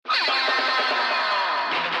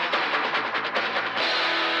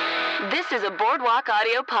This is a Boardwalk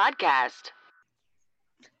Audio podcast.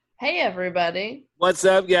 Hey, everybody. What's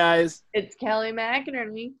up, guys? It's Kelly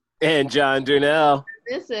McInerney. And John Durnell.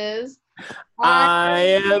 This is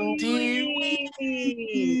IMDb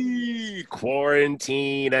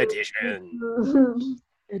Quarantine Edition.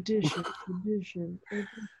 Edition.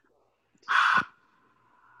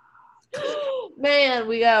 Man,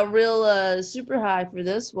 we got real super high for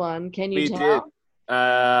this one. Can you tell? Did.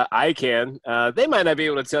 I can. They might not be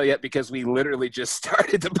able to tell yet because we literally just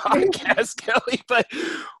started the podcast, Kelly, but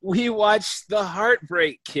we watched The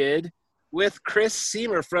Heartbreak Kid with Chris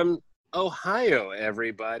Siemer from Ohio,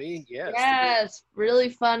 everybody. Yes, really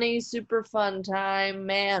funny, super fun time.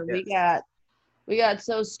 Man, yes. we got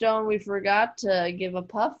so stoned we forgot to give a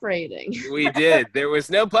puff rating. We did. There was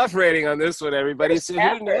no puff rating on this one, everybody, so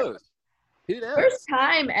who knows? Who knows? First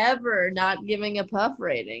time ever not giving a puff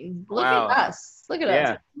rating. Look Wow. at us. Look at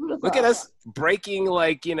us. Look at us breaking,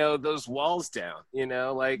 like, those walls down.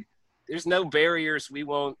 Like, there's no barriers we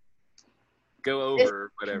won't go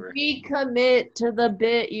over, whatever. We commit to the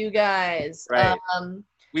bit, you guys. Right.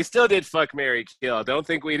 We still did fuck, marry, kill. Don't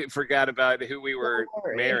think we forgot about who we were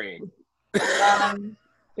marrying. But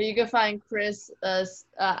you can find Chris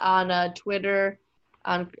on Twitter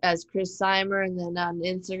as Chris Siemer, and then on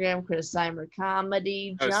Instagram, Chris Siemer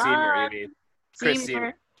Comedy. Oh, Siemer, you mean. Chris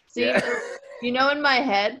Siemer. Yeah. In my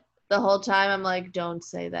head, the whole time, I'm like, don't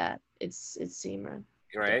say that. It's Siemer.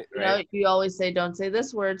 Right. You always say, don't say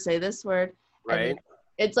this word, say this word. Right.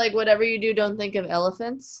 It's like whatever you do, don't think of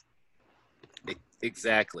elephants.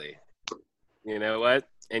 Exactly. You know what?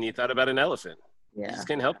 And you thought about an elephant. Yeah. You just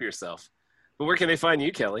can't help yourself. But where can they find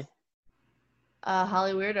you, Kelly?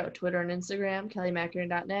 Holly Weirdo, Twitter and Instagram,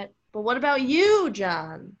 kellymacron.net. But what about you,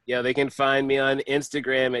 John? Yeah, they can find me on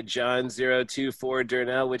Instagram at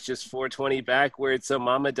John024Durnell, which is 420 backwards, so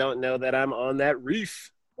mama don't know that I'm on that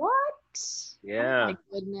reef. What? Yeah. Oh my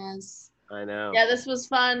goodness. I know. Yeah, this was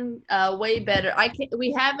fun. Way better.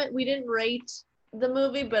 We didn't rate the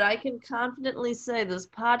movie, but I can confidently say this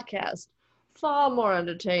podcast far more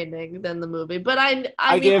entertaining than the movie. But I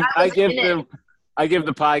give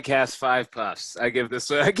the podcast 5 puffs. I give this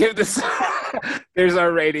there's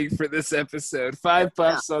our rating for this episode. 5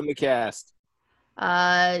 puffs on the cast.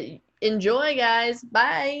 Enjoy, guys.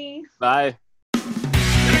 Bye. Bye.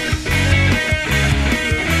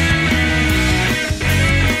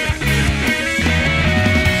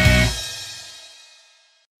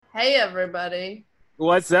 Hey, everybody.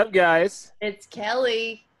 What's up, guys? It's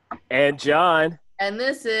Kelly. And John. And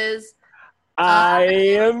this is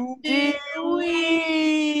IMDb.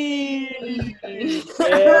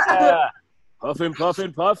 Yeah. Puffin.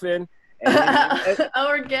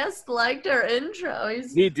 Our guest liked our intro.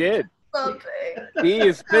 He did. Pumping. He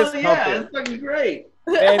is fist pumping. pumping. It's fucking great.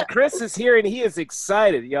 And Chris is here, and he is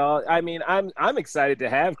excited, y'all. I mean, I'm excited to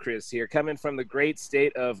have Chris here, coming from the great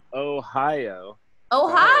state of Ohio.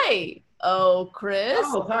 Oh, hi. Oh, Chris.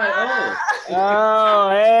 Oh, hi.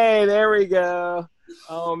 Oh, hey, there we go.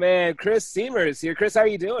 Oh, man, Chris Siemer is here. Chris, how are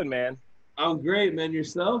you doing, man? I'm great, man.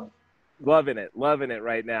 Yourself? Loving it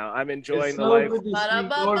right now. I'm enjoying It's the so life. good to see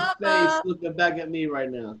your face looking back at me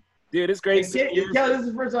right now. Dude, it's great. Kelly, this is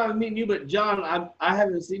the first time I'm meeting you, but John, I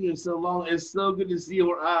haven't seen you in so long. It's so good to see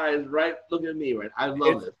your eyes right looking at me, right? I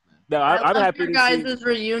love it. No, I'm happy your to guys' see.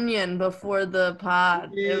 reunion before the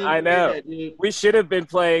pod. Yeah, I know. Yeah, we should have been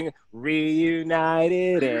playing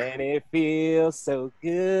Reunited, and it feels so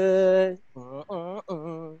good.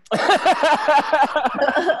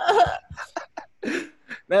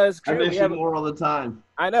 No, it's true. I miss you more all the time.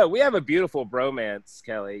 I know. We have a beautiful bromance,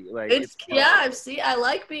 Kelly. Like I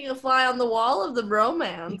like being a fly on the wall of the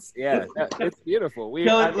bromance. Yeah, it's beautiful.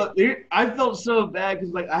 Kelly, look, I felt so bad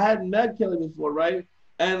because I hadn't met Kelly before, right?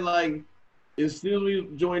 And as soon as we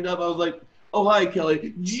joined up, I was like, "Oh, hi,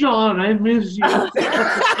 Kelly. John, I miss you."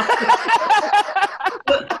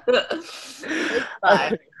 It's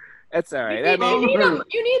fine. That's all right.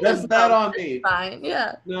 You need That's this. bad on me. It's fine,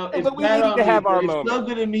 yeah. No, Yeah, it's but we bad need on to have me, our but moment. It's so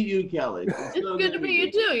good to meet you, Kelly. It's good to meet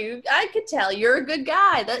you too. I could tell you're a good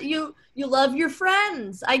guy. That you love your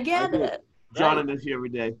friends. I get it. John, I miss you every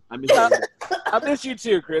day. I miss you. I miss you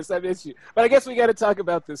too, Chris. I miss you. But I guess we got to talk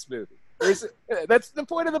about this movie. That's the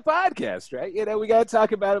point of the podcast, right? We got to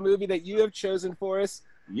talk about a movie that you have chosen for us.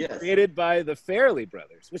 Yes. Created by the Farrelly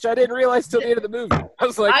brothers, which I didn't realize till the end of the movie. I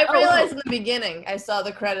was like, I realized in the beginning. I saw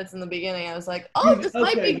the credits in the beginning. I was like, oh, this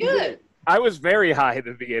might be good. I was very high at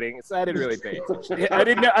the beginning, so I didn't really pay attention. I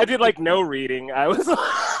didn't know. I did no reading. I was.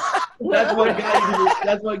 That's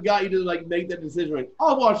what got you to make that decision. Like,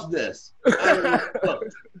 I'll watch this.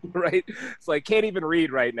 Right? It's like can't even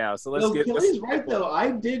read right now. So let's get. Kelly's right though.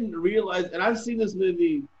 I didn't realize, and I've seen this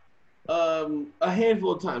movie a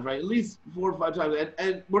handful of times, right? At least 4 or 5 times.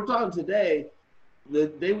 And we're talking today, the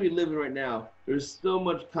day we live in right now, there's so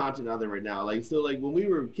much content out there right now. Like, so like when we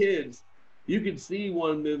were kids, you could see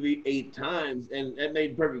one movie 8 times and it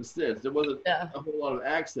made perfect sense. There wasn't a whole lot of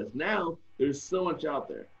access. Now there's so much out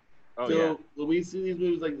there. Oh, so yeah. when we see these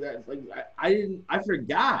movies like that, it's like I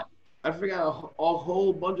forgot a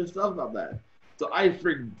whole bunch of stuff about that. So I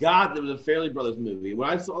forgot there was a Fairley Brothers movie. When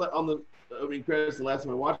I saw that on the opening credits the last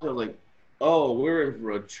time I watched it, I was like, oh, we're in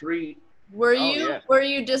for a treat. Were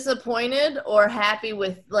you disappointed or happy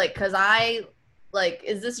with, like, because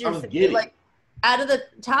is this your like out of the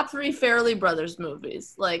top 3 Fairley Brothers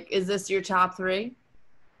movies? Like, is this your top 3?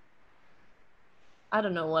 I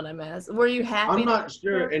don't know what I'm asking. Were you happy? I'm not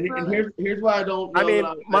sure, and here's why I don't know. I mean,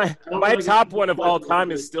 my top one of all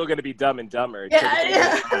time is still going to be Dumb and Dumber.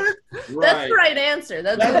 Yeah. Right. That's the right answer.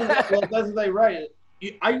 That's the thing, right.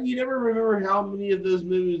 You never remember how many of those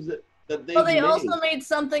movies that they. Well, they also made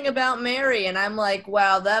Something About Mary, and I'm like,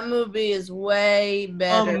 wow, that movie is way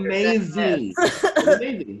better. Amazing.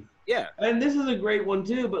 Amazing. Yeah. And this is a great one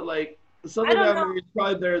too, but like Something About Mary is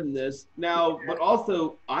probably better than this now. But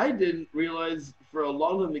also, I didn't realize for a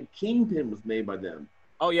long time that Kingpin was made by them.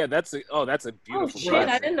 Oh yeah, that's a beautiful. Oh shit,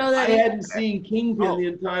 I didn't know that. I hadn't seen Kingpin the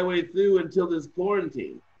entire way through until this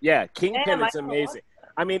quarantine. Yeah, Kingpin is amazing.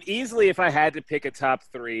 I mean, easily if I had to pick a top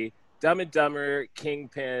 3, Dumb and Dumber,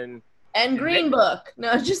 Kingpin, and Green Book.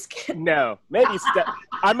 No, just kidding. No, maybe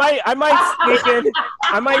I might sneak in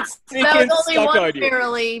That was only Stuck one on You.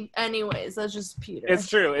 Fairly, anyways. That's just Peter. It's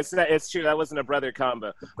true. It's true. That wasn't a brother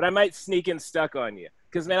combo, but I might sneak in Stuck on You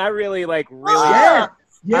because man, I really. Yeah.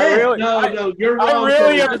 No, you're wrong. I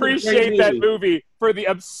really appreciate that movie for the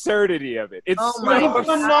absurdity of it. It's a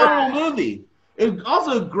phenomenal movie. It's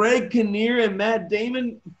also Greg Kinnear and Matt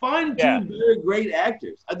Damon. Find two very great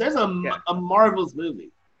actors. There's a marvelous movie.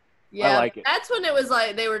 Yeah, I like it. That's when it was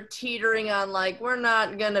like they were teetering on like we're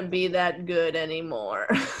not gonna be that good anymore.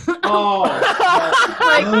 This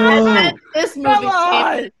movie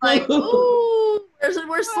came like ooh,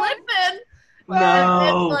 we're slipping.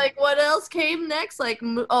 No. Like what else came next? Like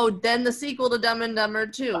then the sequel to Dumb and Dumber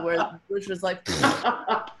 2, which was like okay.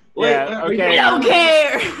 I don't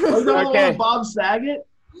care. Okay. Bob Saget.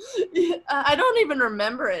 I don't even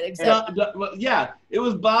remember it except. It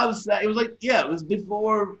was Bob Saget. It was like it was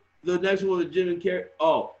before the next one with Jim and Carrey.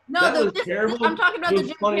 Oh, no, that was terrible. I'm talking about the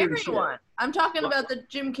Jim Carrey one. I'm talking about the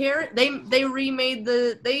Jim Carrey. They remade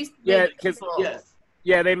they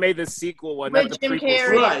made the sequel one with Jim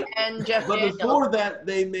Carrey and Jeff Daniels. Before that,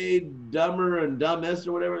 they made Dumber and Dumbest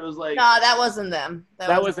or whatever. It was like no, that wasn't them.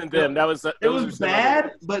 That wasn't them. That was it was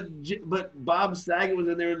bad, but Bob Saget was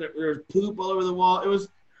in there. There was poop all over the wall. It was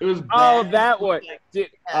bad. Oh, that one.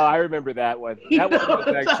 I remember that one. That one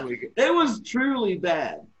was actually good. It was truly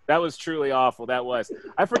bad. That was truly awful. That was.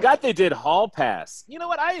 I forgot they did Hall Pass. You know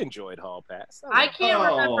what? I enjoyed Hall Pass. I can't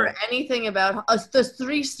remember anything about the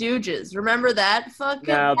Three Stooges. Remember that?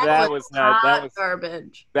 No, that was not. That was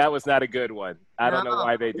garbage. That was not that was I don't know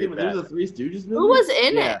why they did that. There was a Three Stooges movie? Who was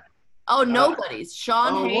in it? Oh, nobody's.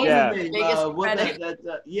 Sean Hayes. That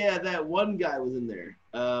one guy was in there.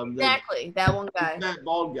 Exactly, that one guy. That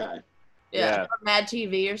bald guy. Yeah. Mad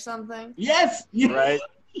TV or something. Yes. Right.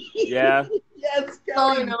 Yeah. Yes.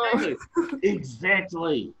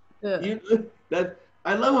 Exactly. Yeah.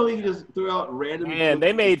 I love how we can just throw out random. Man,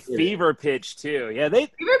 they made Fever Pitch too. Yeah,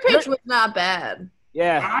 Fever Pitch was not bad.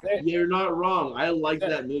 Yeah, you're not wrong. I like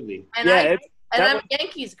that movie. And I'm a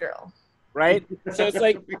Yankees girl. Right? So it's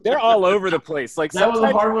like they're all over the place. Like that was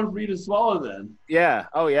a hard one for you to swallow then. Yeah.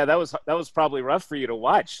 Oh yeah, that was probably rough for you to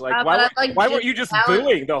watch. Like why weren't you just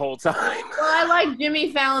booing the whole time? Well, I liked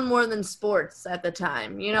Jimmy Fallon more than sports at the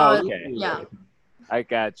time. You know. Okay. Yeah. I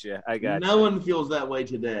got you. No one feels that way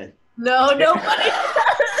today. No, nobody.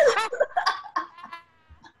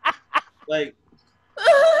 Like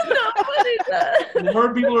nobody does.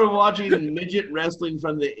 More people are watching midget wrestling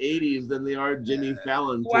from the '80s than they are Jimmy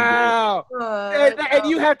Fallon. Wow!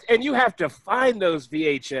 And you have to find those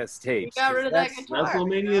VHS tapes. You got rid of that guitar.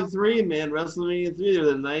 WrestleMania 3, man. WrestleMania 3.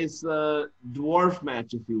 They're a nice dwarf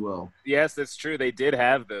match, if you will. Yes, that's true. They did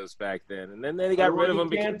have those back then, and then they got rid of them.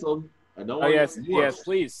 Canceled. I don't. Oh yes,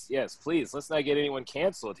 please. Let's not get anyone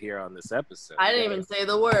canceled here on this episode. I didn't even say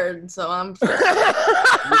the word, so I'm.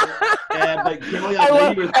 Yeah, but Kelly,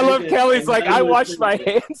 I love Kelly's like I washed my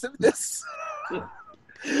hands of this.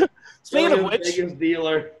 Speaking of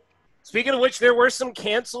which, there were some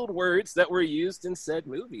canceled words that were used in said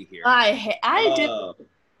movie here. I did.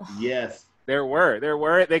 Yes, there were.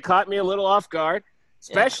 They caught me a little off guard,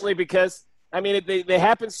 especially because I mean they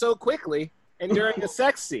happened so quickly and during the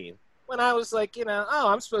sex scene. when I was like,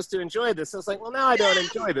 I'm supposed to enjoy this. I was like, well, now I don't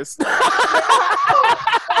enjoy this.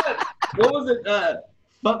 What was it?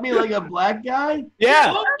 Fuck me like a black guy?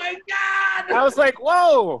 Yeah. Oh my God! I was like,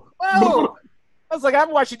 whoa. I was like,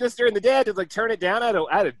 I'm watching this during the day. I had to like turn it down. I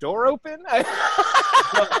had a door open. Like,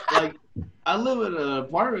 I live in an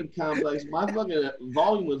apartment complex. My fucking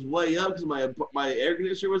volume was way up because my air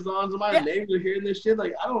conditioner was on. So my neighbors are hearing this shit.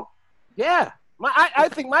 Like, I don't. Yeah. I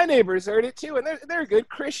think my neighbors heard it too, and they're a good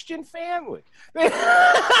Christian family.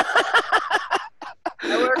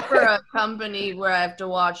 I work for a company where I have to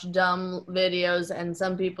watch dumb videos, and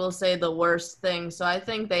some people say the worst things. So I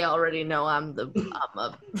think they already know I'm a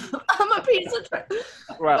piece of trash.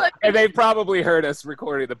 Well, Like, and they probably heard us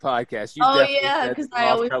recording the podcast. You because I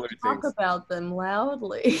always talk about them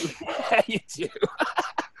loudly. Yeah, you do.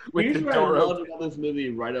 Here's what I loved about this movie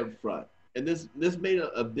right up front, and this made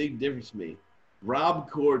a big difference to me. Rob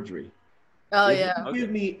Corddry. Oh, if yeah. you give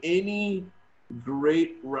me any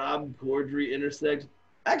great Rob Corddry intersect.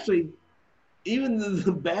 Actually, even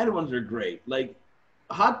the bad ones are great. Like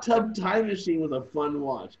Hot Tub Time Machine was a fun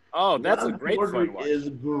watch. Oh, that's Rob a great Corddry fun watch. Is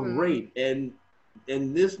great, and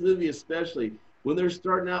this movie especially when they're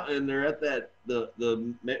starting out and they're at the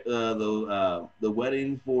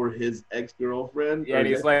wedding for his ex-girlfriend. Yeah, and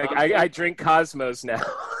he's like, I drink Cosmos now.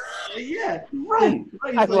 Yeah, right.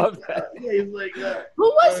 I love that. Yeah, he's like, who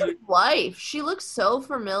was his wife? She looks so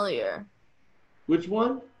familiar. Which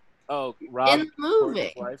one? Oh, Rob in the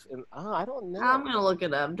movie. Wife. I don't know. I'm gonna look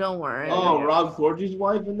it up. Don't worry. Oh, Rob Corddry's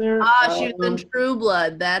wife in there. She was in True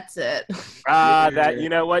Blood. That's it. That you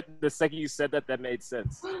know what? The second you said that made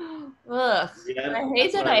sense. Ugh. Yeah, I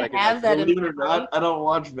hate that I have that in believe it or not, I don't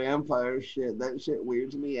watch vampire shit. That shit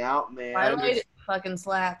weirds me out, man. Twilight fucking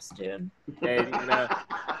slaps, dude. Hey,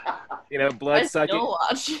 blood sucking. I still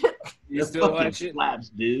watch it. You still watch it? Slaps,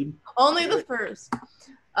 dude. Only the first.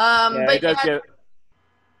 It does get.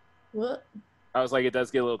 What? I was like, it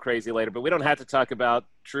does get a little crazy later, but we don't have to talk about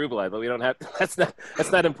True Blood. But we don't have. That's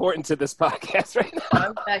not important to this podcast right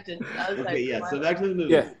now. Okay, yeah. So back to the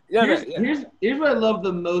movie. Yeah. Here's what I love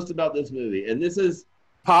the most about this movie, and this is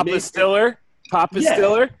Papa Stiller.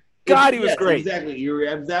 Stiller. God, he was great. Exactly. You're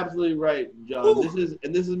absolutely right, John. Ooh.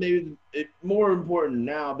 This is maybe more important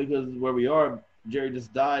now because where we are, Jerry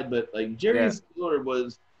just died, but like Jerry Stiller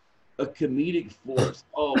was a comedic force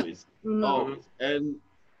always, always. And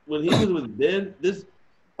when he was with Ben,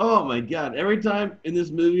 oh my God! Every time in this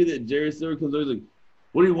movie that Jerry Stiller comes over, he's like,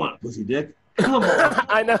 "What do you want, pussy dick?" Come on.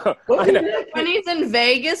 I know. When he's in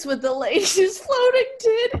Vegas with the lady's floating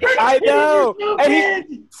titty. I know. So and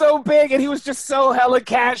he's so big, and he was just so hella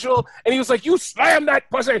casual. And he was like, "You slam that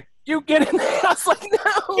pussy. You get in there." I was like,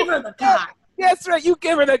 "No." Give her the cock. That's right. You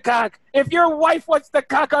give her the cock. If your wife wants the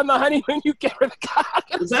cock on the honeymoon, you give her the cock.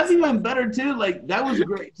 That's even better too. Like that was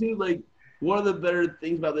great too. Like one of the better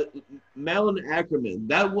things about it, Malin Ackerman.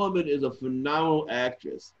 That woman is a phenomenal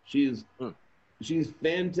actress. She's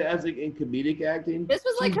fantastic in comedic acting. This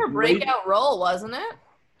was like her breakout role, wasn't it?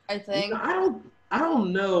 I think. I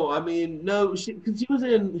don't know. I mean, no, because she was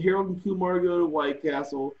in Harold and Kumar Go to White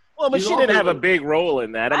Castle. Well, but she didn't have a big role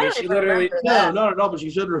in that. I mean, she literally not at all. But she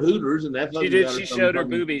showed her hooters, and that's she did. She showed her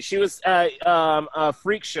boobies. She was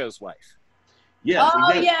Freak Show's wife. Yes. Oh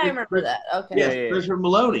exactly. yeah, I remember that. Okay. Yes, Christopher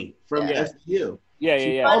Maloney from SQ.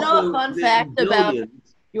 Yeah. I know a fun fact about.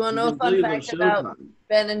 You want to know a fun fact about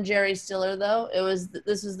Ben and Jerry Stiller, though?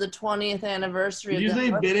 This is the 20th anniversary. Did you say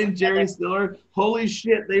Ben and Jerry Stiller? Holy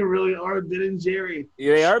shit, they really are Ben and Jerry.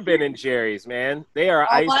 Yeah, they are Ben and Jerry's, man. They are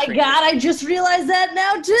ice cream. Oh my God, I just realized that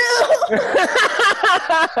now, too.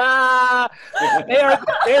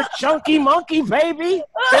 they're Chunky Monkey, baby.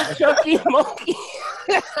 They're Chunky Monkey.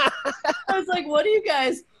 I was like, what are you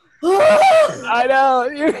guys? I know.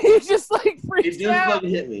 You just like freaked out. It just fucking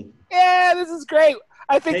hit me. Yeah, this is great.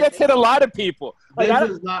 I think that's hit a lot of people. Like,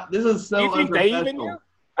 this is so unprofessional.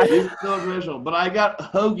 This is so unprofessional. But I got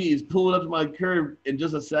hoagies pulling up to my curb in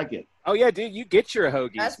just a second. Oh yeah, dude, you get your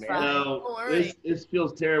hoagies, that's man. Fine. No, this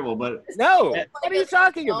feels terrible. But no, what are you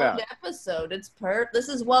talking about? Episode. This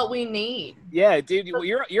is what we need. Yeah, dude,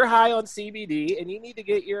 you're high on CBD, and you need to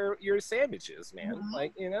get your sandwiches, man.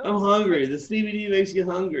 Like I'm hungry. The CBD makes you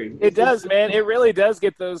hungry. It does, man. It really does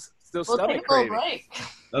get those stomach take cravings. A break.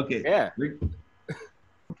 Okay. Yeah.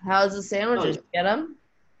 How's the sandwiches? You get them?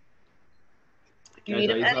 You eat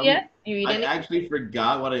them yet? I actually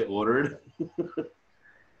forgot what I ordered.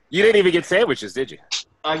 You didn't even get sandwiches, did you?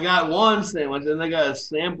 I got one sandwich, and I got a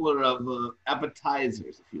sampler of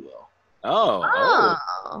appetizers, if you will.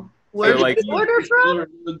 Oh. Where did you order from?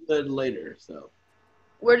 Later, so.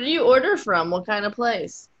 Where did you order from? What kind of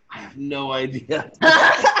place? I have no idea.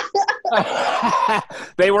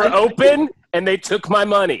 They were open and they took my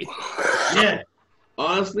money. Yeah.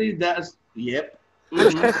 Honestly, that's yep.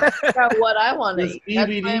 Mm-hmm. Got what I want to The eat.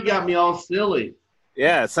 CBD got me all silly.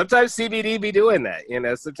 Yeah, sometimes CBD be doing that.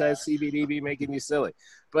 Sometimes CBD be making you silly.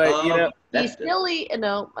 But be silly.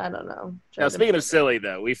 No, I don't know. Now speaking of silly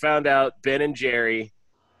though, we found out Ben and Jerry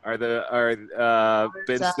are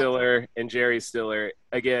Ben Stiller and Jerry Stiller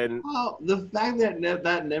again. Well, the fact that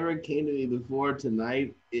that never came to me before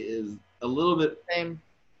tonight is a little bit. Same.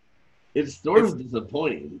 It's sort of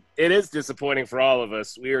disappointing. It is disappointing for all of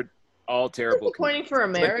us. We are all terrible. Disappointing for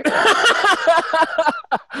America.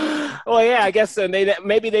 Well, yeah, I guess so.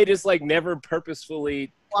 Maybe they just like never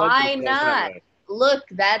purposefully. Why not? Look,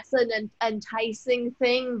 that's an enticing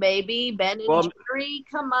thing, baby. Ben and Jerry,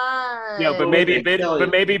 come on. Yeah, but maybe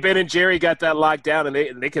Ben and Jerry got that locked down, and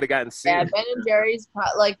they could have gotten sued. Yeah, Ben and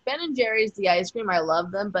Jerry's the ice cream. I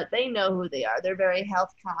love them, but they know who they are. They're very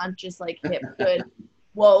health conscious, like hip, good,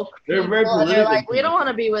 woke They're people. very And they're like, political. we don't want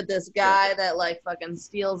to be with this guy that like fucking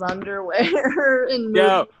steals underwear and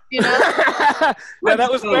No. movies, No,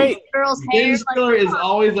 that was great. Girls' hair. Ben Stiller is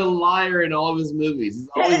always a liar in all of his movies. He's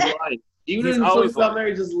always lying. Even He's in always some stuff there,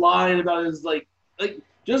 he's just lying about his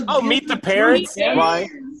just. Meet the Parents.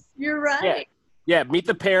 Lying. You're right. Yeah, Meet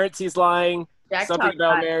the Parents. He's lying. Jack Something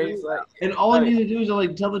about Mary. He's like, And all you need to do is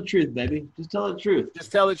tell the truth, baby. Just tell the truth.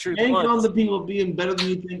 just tell the truth. Bank on once. the people being better than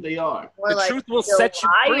you think they are. Or The truth will set you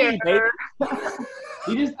free, baby.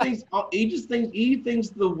 He thinks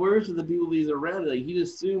the worst of the people he's around. Like he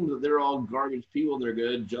assumes that they're all garbage people and they're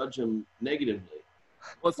gonna judge him negatively.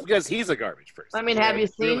 Well, it's because he's a garbage person. I mean, have you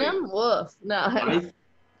seen really. him? Woof. No.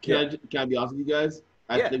 Can I be honest with you guys?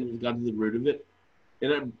 I think we got to the root of it,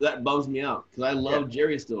 and that bums me out because I love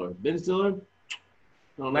Jerry Stiller. Ben Stiller,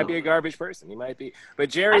 He might be a garbage person. He might be, but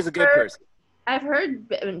Jerry's a good person. I've heard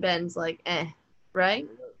Ben's like, right?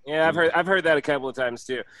 Yeah, I've heard that a couple of times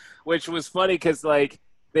too, which was funny because like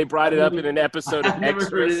they brought it up in an episode of I've never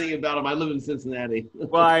heard Extras. anything about him. I live in Cincinnati.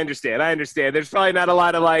 Well, I understand. There's probably not a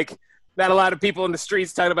lot of people in the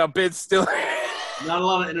streets talking about Ben Stiller. Not a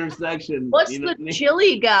lot of intersection. What's the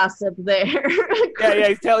chili gossip there?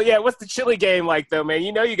 Yeah. What's the chili game like though, man?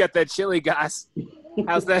 You got that chili goss.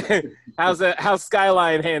 How's that? How's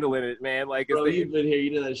Skyline handling it, man? Like, Bro, you've been here.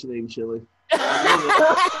 You know that shit ain't chili.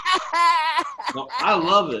 I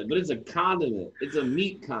love it, but it's a condiment. It's a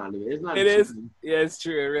meat condiment. It's not. It is. Yeah, it's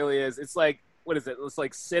true. It really is. It's like, what is it? It's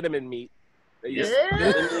like cinnamon meat.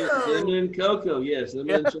 Cinnamon and cocoa. Yeah,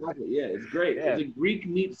 cinnamon and chocolate. Yeah, it's great. Yeah. It's a Greek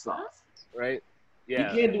meat sauce. Right.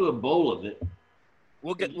 Yeah. You can't do a bowl of it.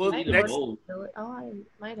 We'll next. next. I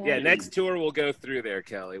might have. Yeah, next tour we'll go through there,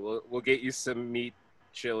 Kelly. We'll get you some meat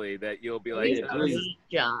chili that you'll be like.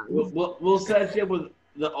 John. We'll set you up with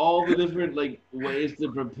all the different ways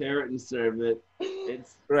to prepare it and serve it.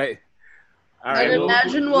 It's right. All I'd right.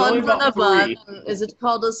 imagine one's on a bun. Is it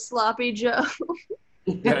called a sloppy Joe?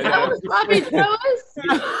 Is that what sloppy Joe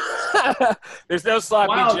is? There's no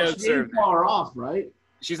sloppy Joe she's served. far off, right?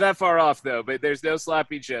 She's not far off though, but there's no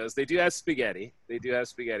sloppy Joes. They do have spaghetti.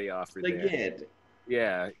 Offered there. Spaghetti.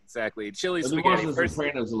 Yeah, exactly. Chili I've been spaghetti. watching The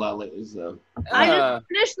Sopranos a lot lately, so. I just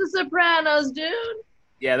finished The Sopranos, dude.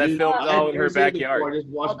 Yeah, that filmed all in her backyard.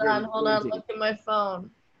 Hold on. Look at my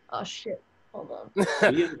phone. Oh shit. Hold on.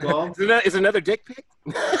 You get the call? Is another dick pic?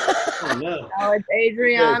 Oh no. Oh, it's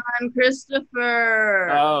Adriana and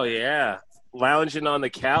Christopher. Oh yeah, lounging on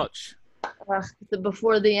the couch.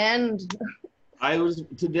 Before the end.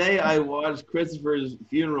 Today I watched Christopher's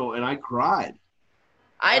funeral and I cried.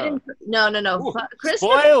 I didn't. No. Ooh,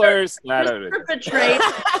 Christopher, spoilers.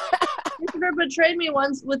 Christopher betrayed me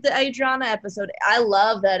once with the Adriana episode. I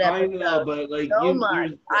love that episode. I know, but so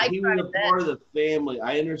much. He was a part of the family.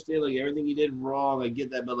 I understand everything he did wrong. I get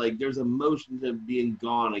that, but there's emotion to being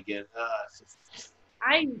gone again.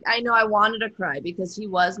 I know I wanted to cry because he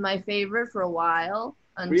was my favorite for a while.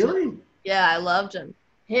 Really? Yeah, I loved him.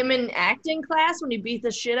 Him in acting class when he beat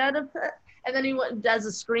the shit out of her, and then he does a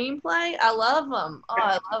screenplay. I love him. Oh,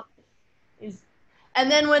 I love. And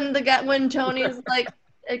then when Tony's like,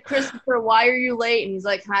 Christopher, why are you late? And he's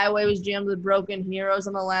like, highway was jammed with broken heroes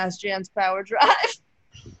on the last chance power drive.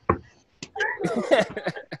 Ew!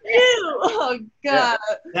 Oh God.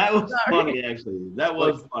 Yeah, that was funny, actually. That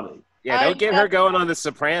was funny. Yeah, don't get her going on The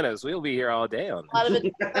Sopranos. We'll be here all day on that. A lot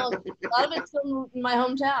of it's filmed in my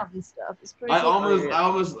hometown and stuff. It's pretty. I cool.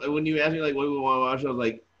 almost, when you asked me what we want to watch, I was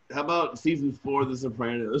like, how about season 4 of The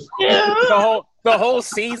Sopranos? the whole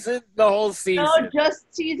season. No,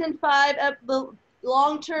 just season 5. The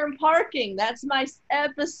long-term parking. That's my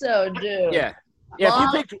episode, dude. Yeah. If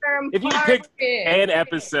you picked an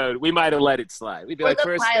episode, we might have let it slide. We'd be like,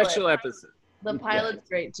 for a special episode. The pilot's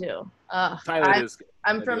great too. Pilot is good.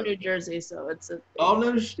 I'm from New Jersey, so it's a. Oh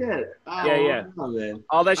no shit! Oh, Yeah. wow, man.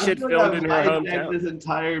 All that shit filmed in her hijacked hometown. this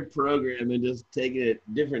entire program and just taking it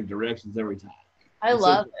different directions every time. I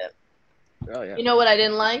love it. Oh yeah. You know what I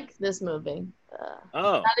didn't like? This movie.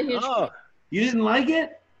 Oh. Not a huge fan. You didn't like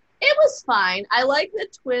it? It was fine. I like the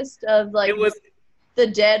twist of like It was. the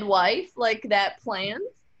dead wife, like that plan.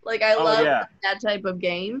 Like I love yeah. that type of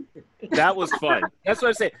game. That was fun. That's what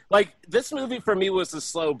I'm saying. Like this movie for me was a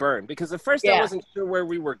slow burn because at first I wasn't sure where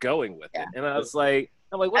we were going with it, and I was like,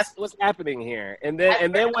 what's happening here? And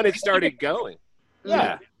then when it started going,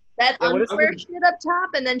 that unfair shit up top,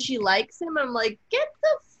 and then she likes him. I'm like, get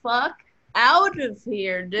the fuck out of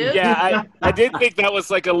here, dude. Yeah, I did think that was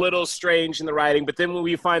like a little strange in the writing, but then when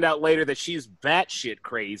we find out later that she's batshit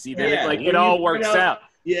crazy, then it all works out.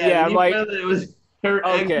 Yeah, I'm like, it was her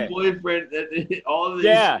ex-boyfriend that all this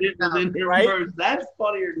shit was in her verse. That's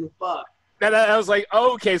funnier than fuck. And I was like,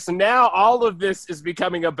 okay, so now all of this is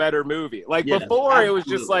becoming a better movie. Like before, it was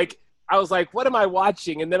just like, I was like, what am I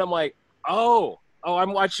watching? And then I'm like, oh,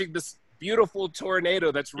 I'm watching this beautiful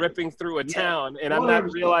tornado that's ripping through a town, and I'm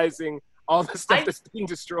not realizing all the stuff that's being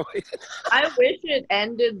destroyed. I wish it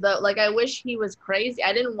ended though. Like I wish he was crazy.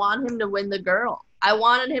 I didn't want him to win the girl. I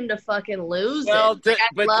wanted him to fucking lose it. Like,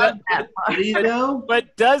 I love that part.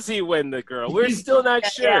 But does he win the girl? We're still not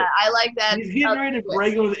sure. Yeah, I like that. He's getting ready to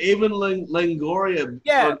break up with Ava Longoria.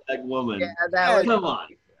 Yeah, that woman. Yeah, that was, come on.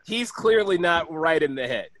 He's clearly not right in the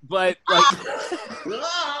head, but like,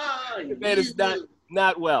 man, it's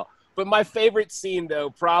not well. But my favorite scene,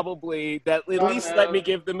 though, probably that at least let me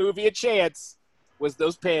give the movie a chance, was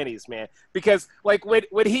those panties, man. Because like when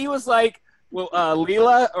he was like, well,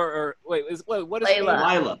 Leela or wait, what is it?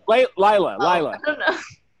 Lila. Lila. I don't know.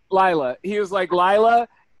 Lila. He was like Lila,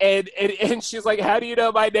 and she's like, how do you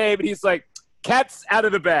know my name? And he's like, cat's out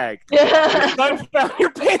of the bag. Your son found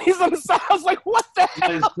your panties on the side. I was like, what the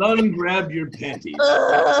hell? My son grabbed your panties.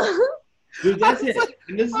 Dude, that's it. Like,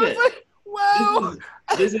 and this is it. Like, wow.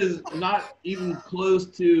 This is not even close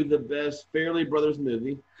to the best Fairley Brothers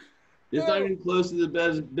movie. It's not even close to the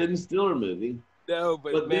best Ben Stiller movie. No,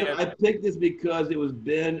 but man. I picked this because it was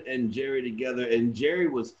Ben and Jerry together, and Jerry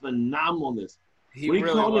was phenomenal in this. He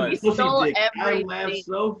really was. I laughed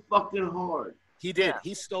so fucking hard. He did.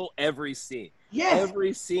 He stole every scene. Yes.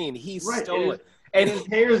 Every scene. He stole it. And his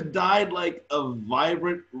hair's dyed like a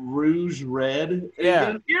vibrant rouge red.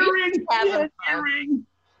 Yeah. Earring.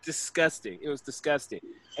 Disgusting. It was disgusting.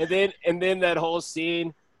 And then that whole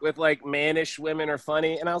scene with like mannish women are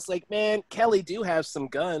funny. And I was like, man, Kelly do have some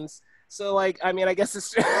guns. So like, I mean, I guess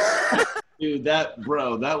it's dude, that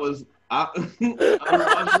was I was watching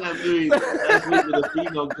that movie last week with a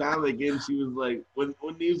female comic, and she was like, when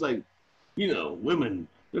he was like, you know, women,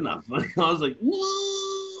 they're not funny. I was like,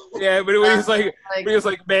 whoa. Yeah, but he was like,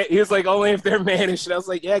 man, he was like, only if they're mannish. And I was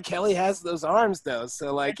like, yeah, Kelly has those arms though.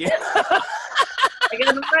 So like, yeah. I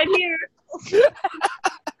got them right here.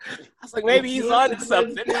 I was like, maybe he's on to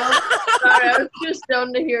something. Sorry, I was too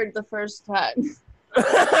stoned to hear it the first time.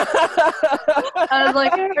 I was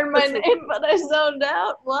like, I heard my name, but I zoned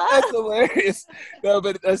out. What? That's hilarious. No,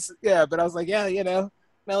 but but I was like, yeah, you know,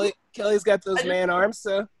 Kelly's got those man arms,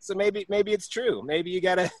 so maybe it's true. Maybe you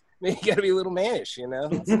gotta be a little mannish, you know.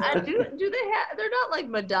 Do they have? They're not like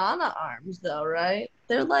Madonna arms, though, right?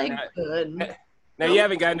 They're like good. Now you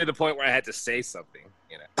haven't gotten to the point where I had to say something,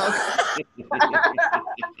 you know.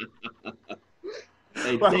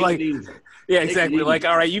 Hey, well, like, yeah, exactly. Like,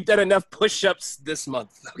 all right, you've done enough push-ups this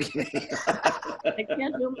month. Okay. I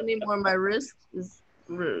can't do them anymore. My wrist is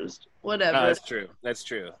bruised. Whatever. Oh, that's true.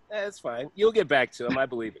 That's fine. You'll get back to him. I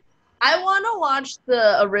believe it. I want to watch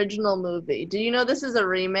the original movie. Do you know this is a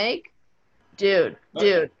remake? Dude.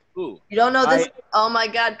 Ooh. You don't know this? Oh, my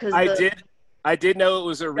God. I did know it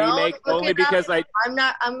was a remake only because I'm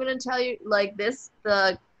going to tell you, like, it's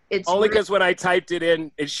only because when I typed it in,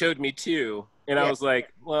 it showed me two. And I was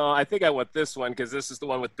like, well, I think I want this one because this is the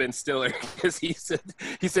one with Ben Stiller because he said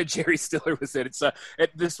Jerry Stiller was in it. So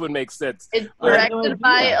this one makes sense. It's directed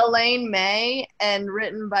by Elaine May and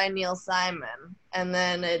written by Neil Simon. And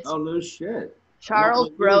then it's no shit.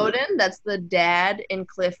 Charles Grodin. That's the dad in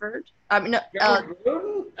Clifford. I mean,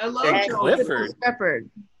 Grodin? I love Clifford. Shepherd.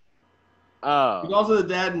 Oh. He's also the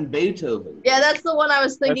dad in Beethoven. Yeah, that's the one I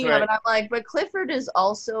was thinking of. And I'm like, but Clifford is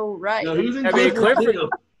also right. No, he was in Clifford.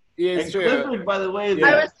 Yeah, it's true. Clifford, by the way,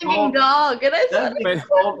 I was thinking dog, and I said,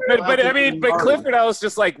 but Clifford, I was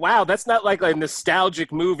just like, wow, that's not like a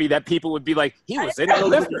nostalgic movie that people would be like, he was in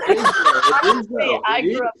Clifford. I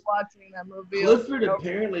grew up watching that movie. Clifford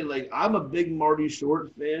apparently, like, I'm a big Marty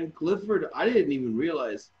Short fan. Clifford, I didn't even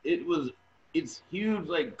realize it was it's huge,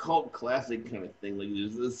 like cult classic kind of thing. Like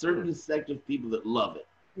there's a certain sect of people that love it.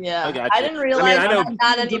 Yeah, I didn't realize I know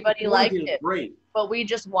not anybody liked it. Great. But we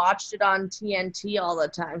just watched it on TNT all the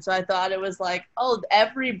time. So I thought it was like, oh,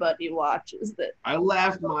 everybody watches it. I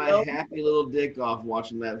laughed my happy little dick off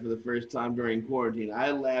watching that for the first time during quarantine.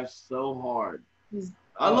 I laughed so hard.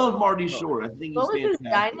 I love Marty Short. I think he's what was fantastic.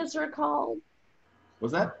 his dinosaur called?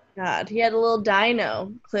 What's that? God, he had a little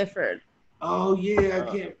dino, Clifford. Oh, yeah,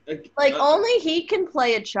 I can't. Only he can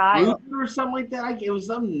play a child. Luther or something like that. It was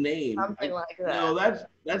some name. Something like that. No,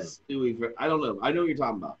 that's Stewie. I don't know. I know what you're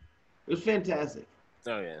talking about. It was fantastic.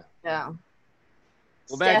 Oh, yeah. Yeah.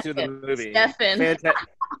 Well, back to the movie. Stefan.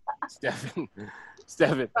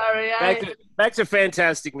 Sorry, back to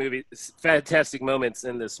fantastic moments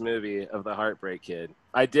in this movie of the Heartbreak Kid.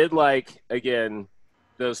 I did like, again,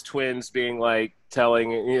 those twins being like telling,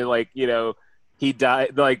 he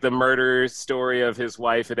died, like the murder story of his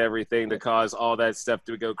wife and everything to cause all that stuff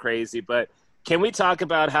to go crazy. But can we talk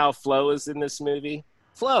about how Flo is in this movie?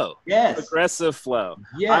 Flo. Yes. Aggressive Flo.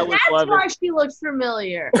 Yeah. That's why she looks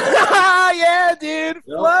familiar. Yeah, dude.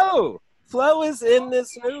 Flo. Flo is in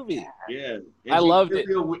this movie. Yeah. I loved it.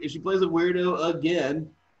 She plays a weirdo again.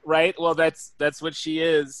 Right? Well, that's what she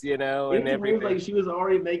is, and everything. Like she was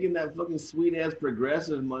already making that fucking sweet-ass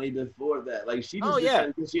progressive money before that. Like she just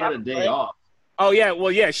because she had a day off. Oh, yeah.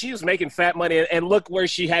 Well, yeah, she was making fat money. And look where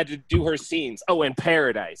she had to do her scenes. Oh, in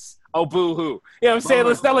Paradise. Oh, boo-hoo. You know what I'm saying?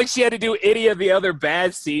 It's not like she had to do any of the other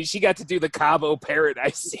bad scenes. She got to do the Cabo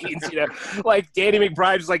Paradise scenes, Like Danny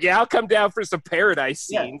McBride was like, yeah, I'll come down for some Paradise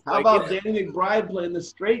scenes. How about Danny McBride playing the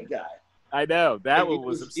straight guy? I know. That one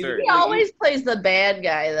was absurd. He always plays the bad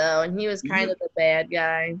guy, though, and he was kind of the bad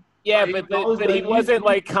guy. Yeah, but he wasn't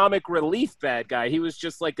like comic relief bad guy. He was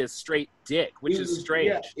just like a straight dick, which is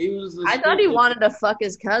strange. Yeah, I thought he wanted to fuck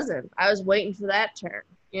his cousin. I was waiting for that turn.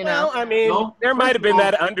 Well, I mean, there might have been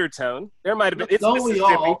that undertone. There might have been. It's we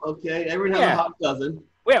all, okay? Everyone has a hot cousin.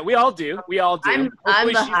 Yeah, we all do. We all do. I'm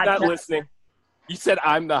the she's hot not cousin. listening. You said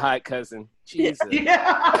I'm the hot cousin. Jesus.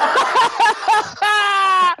 Yeah.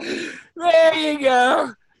 There you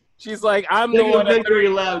go. She's like, I'm the one. Take a victory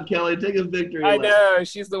lap, Kelly. Take a victory lap. I know.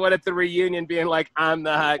 She's the one at the reunion being like, I'm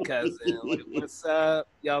the hot cousin. Like, what's up?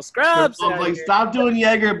 Y'all scrubs. Like, stop doing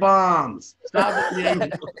Jaeger bombs. Stop doing Jaeger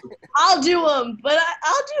bombs. I'll do them, but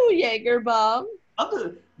I'll do a Jaeger bomb.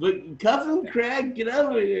 But cousin Craig, get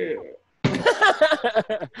over here.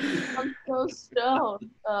 I'm so stoned.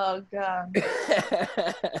 Oh, God.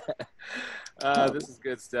 This is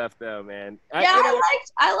good stuff, though, man.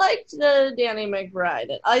 I liked Danny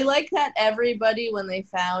McBride. I like that everybody, when they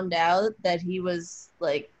found out that he was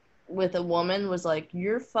like with a woman, was like,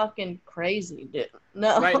 "You're fucking crazy, dude."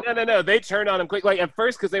 No, right? No. They turned on him quick. Like at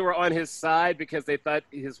first, because they were on his side because they thought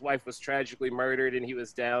his wife was tragically murdered and he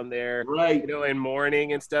was down there, right? In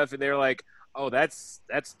mourning and stuff. And they were like, "Oh, that's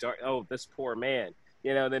dark. Oh, this poor man."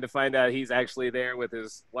 And then to find out he's actually there with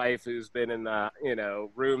his wife who's been in the,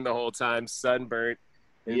 room the whole time, sunburnt.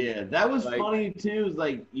 Yeah, that was funny too. Is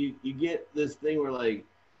like you get this thing where like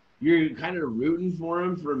you're kind of rooting for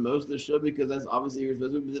him for most of the show because that's obviously your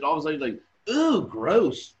supposed to, but then all of a sudden you're like, ooh,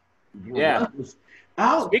 gross. Yeah.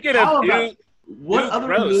 Speaking of what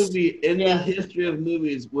other movie in the history of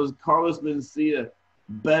movies was Carlos Mencia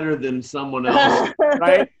better than someone else?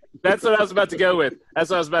 Right? That's what I was about to go with. I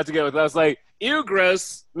was like, ew,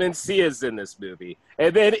 gross, Mencia's in this movie.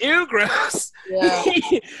 And then, ew, gross. Yeah.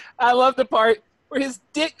 I love the part where his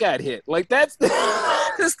dick got hit. Like, that's the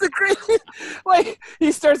greatest. Like,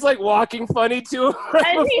 he starts, like, walking funny to him.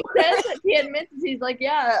 And he says it. He admits it. He's like,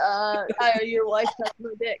 your wife touched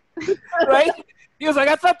my dick. Right? He was like,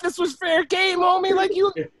 I thought this was fair game, homie. Like,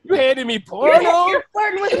 you handed me porno. You're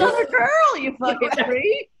flirting with another girl, you fucking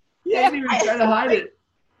creep. He ain't even trying to hide it.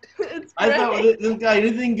 I thought this guy,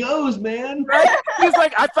 anything goes, man. Right? He's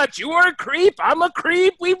like, I thought you were a creep. I'm a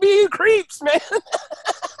creep. We be creeps, man.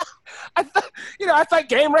 I thought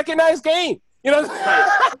game recognized game.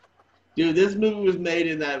 Right. Dude, this movie was made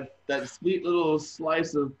in that sweet little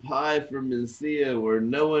slice of pie from Mencia where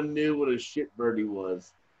no one knew what a shitbird he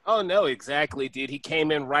was. Oh, no, exactly, dude. He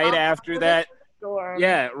came in right after that.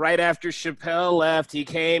 Yeah, right after Chappelle left, he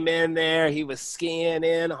came in there. He was skiing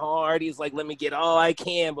in hard. He's like, let me get all I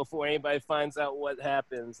can before anybody finds out what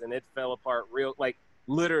happens. And it fell apart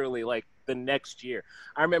literally, the next year.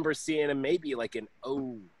 I remember seeing him maybe like in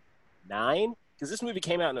 2009, because this movie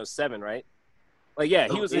came out in 2007, right? Like, yeah,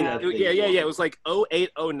 he was in, it was like 2008,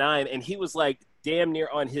 2009, and he was like damn near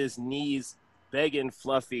on his knees begging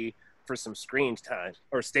Fluffy for some stage time.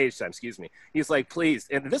 Excuse me. He's like, please.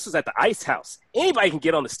 And this was at the Ice House. Anybody can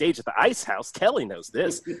get on the stage at the Ice House. Kelly knows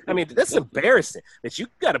this. I mean, that's embarrassing that you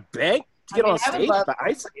got to beg to get on stage by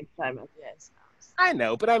ice. Time at the ice house. I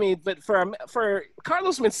know, but I mean, for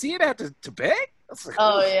Carlos Mencia to have to beg?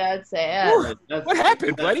 Oh yeah, I'd say yeah. What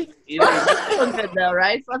happened, buddy? Fluffy's good though,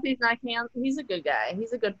 right? Fluffy's not he's a good guy.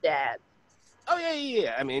 He's a good dad. Oh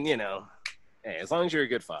yeah. I mean, hey, as long as you're a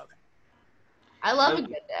good father. I love a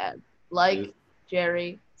good dad, like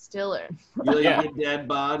Jerry Stiller. You like a good dad,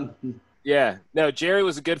 bod? Yeah. No, Jerry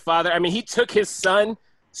was a good father. I mean, he took his son,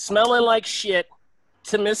 smelling like shit,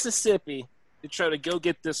 to Mississippi to try to go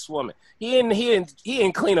get this woman. He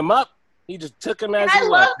didn't clean him up. He just took him as he was. I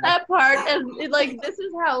love that part, and this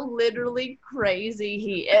is how literally crazy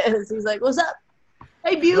he is. He's like, "What's up?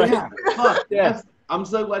 Hey, beauty." Yeah, fuck. Yeah. I'm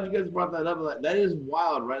so glad you guys brought that up. Like, that is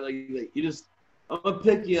wild, right? Like I'm gonna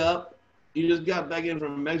pick you up. You just got back in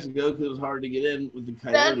from Mexico because it was hard to get in with the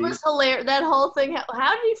coyotes. That was hilarious. That whole thing.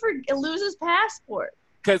 How did he lose his passport?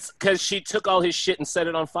 Because she took all his shit and set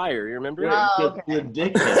it on fire. You remember? Oh,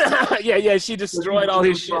 okay. Yeah. She destroyed all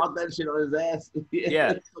his shit. Brought that shit on his ass.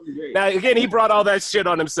 Yeah. Now again, he brought all that shit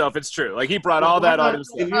on himself. It's true. Like he brought all that on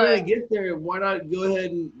himself. If you're gonna get there, why not go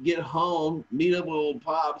ahead and get home, meet up with old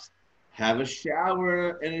pops, have a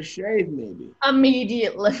shower and a shave, maybe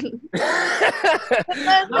immediately.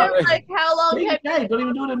 Like how long? Don't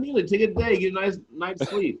even do it immediately. Take a day, get a nice night's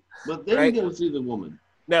sleep, but then go see the woman.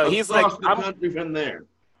 No, he's like, the country from there.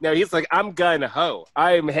 No, he's like, I'm gun ho.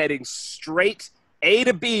 I am heading straight A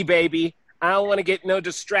to B, baby. I don't want to get no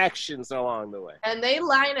distractions along the way. And they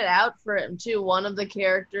line it out for him too. One of the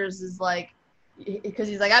characters is like, because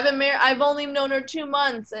he's like, I've been married. I've only known her 2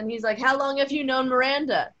 months, and he's like, how long have you known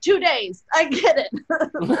Miranda? 2 days. I get it.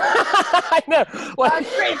 I know. Well,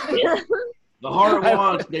 crazy. The heart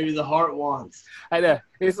wants, baby. The heart wants. I know.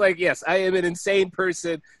 It's like, yes, I am an insane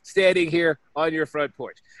person standing here on your front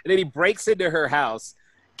porch. And then he breaks into her house,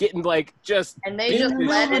 getting like just. And they just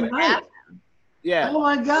let it happen. Yeah. Oh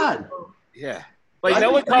my God. Yeah. Like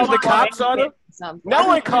no one called the cops on him. No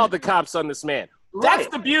one called the cops on this man. Right.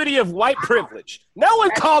 That's the beauty of white privilege. No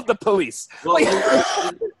one called the police. Well,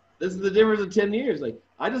 this is the difference of 10 years. Like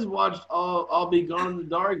I just watched I'll Be Gone in the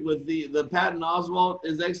Dark with the Patton Oswalt,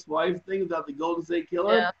 his ex-wife thing about the Golden State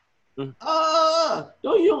Killer. Yeah.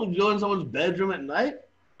 Don't you go in someone's bedroom at night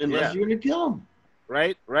unless you're gonna kill him.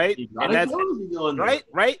 Right. And that's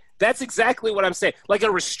right. That's exactly what I'm saying. Like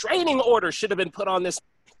a restraining order should have been put on this.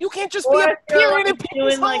 You can't just be appearing in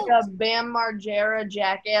people's doing like homes. a Bam Margera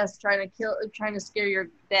jackass trying to scare your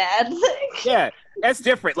dad thing. Yeah, that's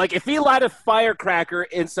different. Like if he light a firecracker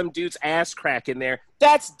in some dude's ass crack in there,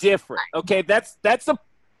 that's different. Okay, that's a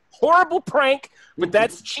horrible prank, but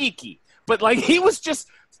that's cheeky. But like he was just.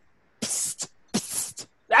 Psst, psst.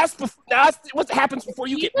 That's what happens before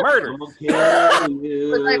you get murdered. Was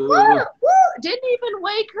like, whoa, didn't even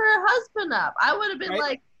wake her husband up. I would have been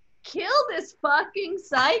like, kill this fucking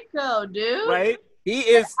psycho, dude. Right? He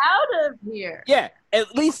is out of here. Yeah,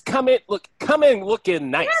 at least come in looking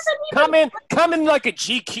nice. Come in like a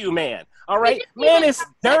GQ man. All right, man is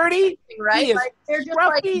dirty, right? Like they're just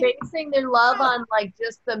like basing their love on like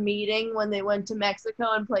just the meeting when they went to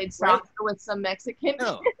Mexico and played soccer with some Mexican.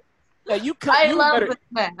 No. kids. Yeah, I love this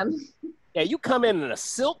man. Yeah, you come in a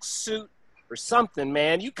silk suit or something,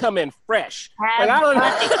 man. You come in fresh. Have I don't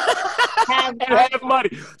money. have money.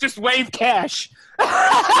 Just wave cash. Or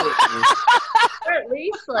at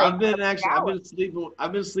least like I've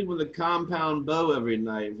been sleeping with a compound bow every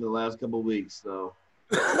night for the last couple of weeks. So.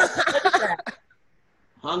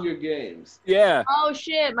 Hunger Games. Yeah. Oh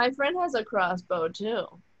shit! My friend has a crossbow too.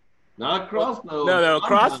 Not a crossbow. No.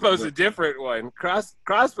 Crossbow's a different one.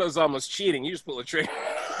 Crossbow's almost cheating. You just pull a trigger.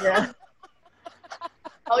 Yeah.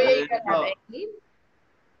 Oh yeah, you gotta have aim.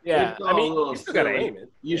 Yeah, I mean, you still gotta aim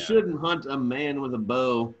it. You shouldn't hunt a man with a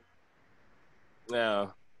bow.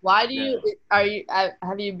 No. Why do you?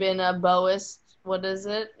 Have you been a bowist? What is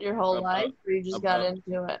it? Your whole life, or you just got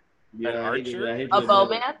into it? Yeah, an archer? A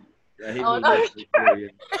bowman? Oh, no.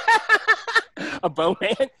 A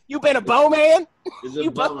bowman? You been a bowman? It's a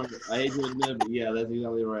bummer. I hate to admit it. Yeah, that's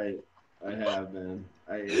exactly right. I have, man.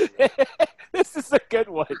 This is a good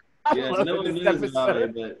one. Yeah, no one knows about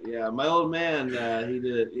it, but yeah, my old man,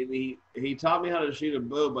 he taught me how to shoot a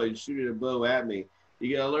bow by shooting a bow at me.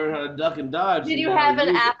 You gotta learn how to duck and dodge. Did you have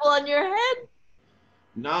an apple on your head?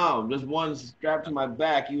 No, just one strapped to my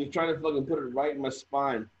back. He was trying to fucking put it right in my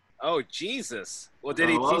spine. Oh, Jesus. Well, did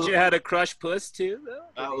he teach you how to crush puss, too, though?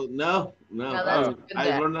 No. I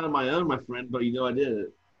learned that on my own, my friend, but you know I did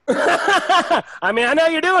it. I mean, I know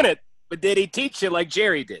you're doing it, but did he teach you like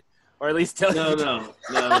Jerry did? Or at least tell you? No,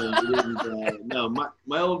 he didn't. No,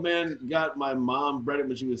 my old man got my mom bred him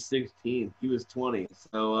when she was 16. He was 20.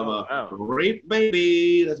 So I'm a rape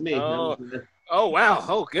baby. That's me. Oh, wow.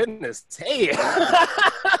 Oh, goodness. Hey.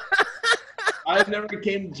 I've never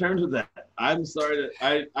came to terms with that. I'm sorry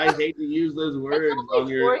I hate to use those words on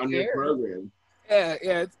your program.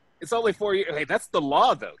 Yeah. It's only 4 years. Hey, that's the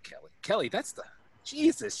law, though, Kelly. Kelly, that's the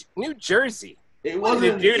Jesus, New Jersey. It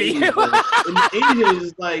wasn't duty. In the 80s, it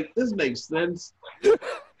was like, this makes sense. No,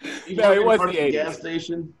 it was the 80s. Gas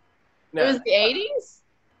station. No. It was the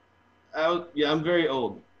 80s? I'm very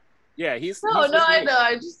old. Yeah, he's I know.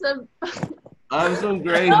 I just said. I have some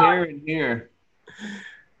gray hair in here.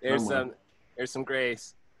 There's some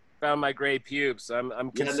grays. Found my gray pubes. So I'm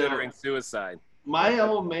considering suicide. My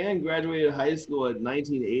old man graduated high school in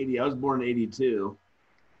 1980. I was born in 82.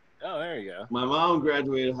 Oh, there you go. My mom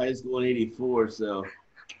graduated high school in 84, so.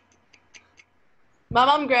 My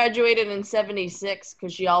mom graduated in 76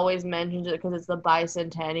 because she always mentions it because it's the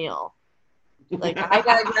bicentennial. Like, I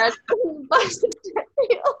got to graduate in the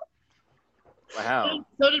bicentennial. Wow.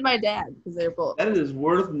 So did my dad because they're both. That is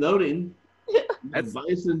worth noting. That's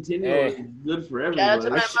bicentennial is good for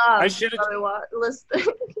everyone.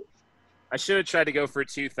 I should have tried to go for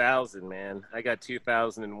 2000, man. I got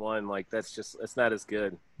 2001. Like that's not as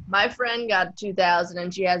good. My friend got 2000,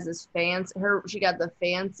 and she has this she got the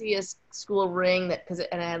fanciest school ring and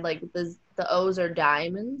it had like the O's are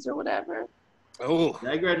diamonds or whatever. Oh,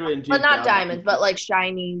 I graduated in 2000. But not diamonds, but like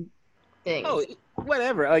shiny things. Oh,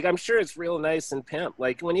 whatever. Like I'm sure it's real nice and pimp.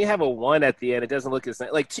 Like when you have a 1 at the end, it doesn't look as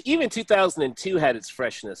nice. Like even 2002 had its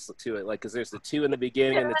freshness to it. Like because there's the 2 in the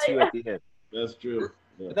beginning and the 2 at the end. That's true.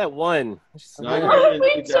 Yeah. But that 1. I'm sure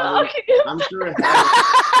it has.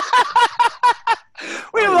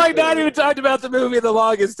 We've like not even talked about the movie the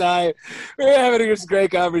longest time. We're having this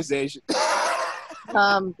great conversation.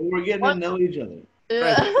 We're getting to know each other.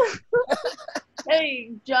 Right.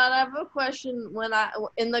 Hey, John, I have a question. When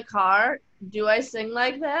in the car, do I sing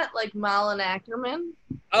like that, like Malin Ackerman?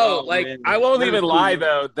 Oh, like man. I won't even lie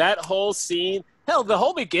though. That whole scene, hell, the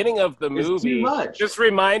whole beginning of the movie just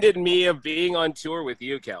reminded me of being on tour with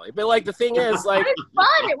you, Kelly. But like the thing is, like, it's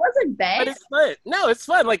fun. It wasn't bad. But it's fun. No, it's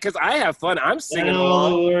fun. Like, cause I have fun. I'm singing all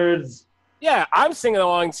the words. Yeah, I'm singing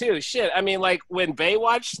along too. Shit, I mean, like when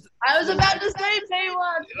Baywatch. I was about to say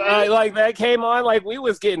Baywatch. Like that came on, like we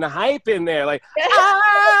was getting hype in there. Like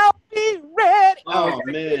I'll be ready. Oh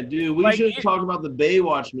man, dude, we should have talked about the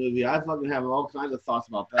Baywatch movie. I fucking have all kinds of thoughts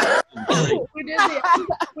about that. we did.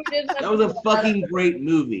 That was a fucking great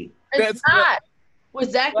movie. It's not. Was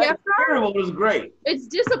Zac Efron? Terrible. It was great. It's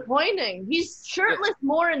disappointing. He's shirtless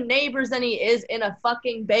more in Neighbors than he is in a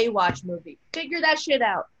fucking Baywatch movie. Figure that shit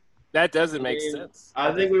out. That doesn't make sense.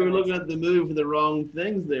 I think we were looking at the movie for the wrong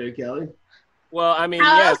things there, Kelly. Well, I mean,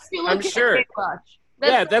 yes, I'm sure.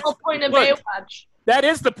 That's the whole point of Baywatch. That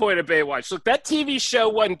is the point of Baywatch. Look, that TV show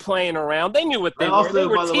wasn't playing around. They knew what they were. They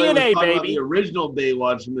were by the TNA, way, baby. The original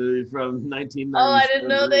Baywatch movie from 1990. Oh, I didn't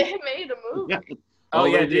know they made a movie. Oh,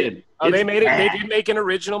 yeah, they did. Oh, they made it. They did make an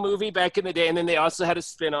original movie back in the day, and then they also had a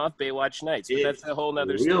spin-off, Baywatch Nights. But that's a whole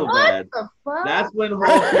nother story. What the fuck? That's when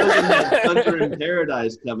Hulk Hogan had Thunder in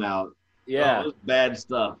Paradise come out. Yeah, it was bad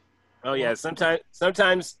stuff. Oh yeah,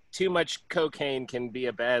 sometimes too much cocaine can be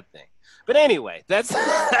a bad thing. But anyway, that's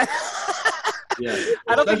yeah.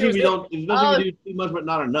 I don't think you do too much, but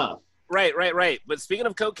not enough. Right. But speaking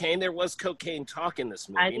of cocaine, there was cocaine talk in this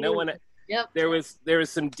movie. You know when there was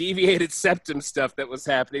some deviated septum stuff that was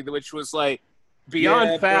happening, which was like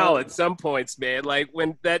beyond foul at some points, man. Like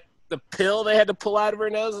when the pill they had to pull out of her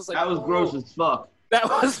nose was like that was gross as fuck. That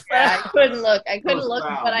was I couldn't look,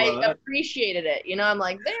 but I appreciated it. You know, I'm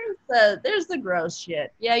like, there's the gross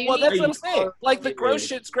shit. Yeah, that's what I'm saying. Like the gross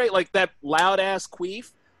shit's great. Like that loud ass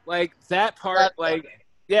queef, like that part, like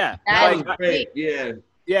yeah, that was great. Yeah,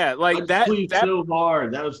 like that. So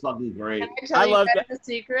hard. That was fucking great. I love that. The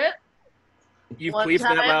secret. You've queefed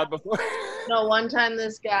that loud before? No, one time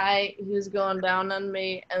this guy he was going down on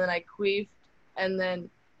me, and then I queefed, and then.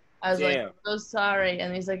 I was like, I'm so sorry.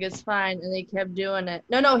 And he's like, it's fine. And they kept doing it.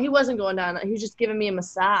 No, he wasn't going down. He was just giving me a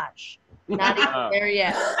massage. Not even there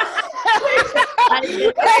yet.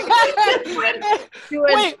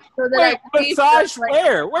 Wait, massage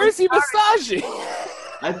where? Where is he massaging?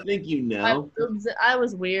 I think you know. I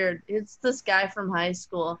was weird. It's this guy from high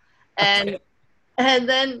school. And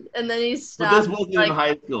then he stopped. But this wasn't in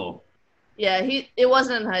high school. Yeah, it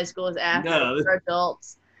wasn't in high school. It was after for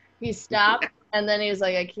adults. He stopped. And then he was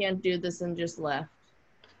like, I can't do this, and just left.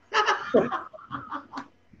 How'd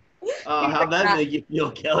that make you feel,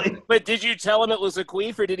 Kelly? But did you tell him it was a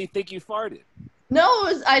queef, or did he think you farted? No,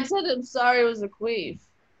 I said, I'm sorry, it was a queef.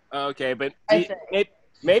 Okay, but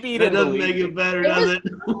Maybe he That didn't doesn't believe make it better, does it?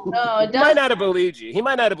 No, it He might does. not have believed you. He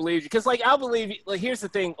might not have believed you. Because, like, I'll believe you. Like, here's the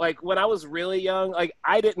thing. Like, when I was really young, like,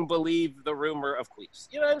 I didn't believe the rumor of queefs.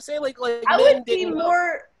 You know what I'm saying? Like I men would be didn't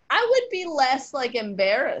more. I would be less like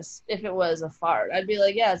embarrassed if it was a fart. I'd be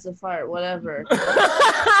like, yeah, it's a fart, whatever.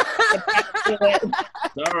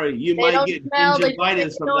 Sorry, you They might don't get smell, they gingivitis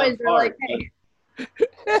make from noise. that They're like, fart. hey.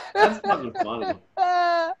 That's fucking funny.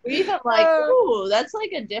 Or even like, ooh, that's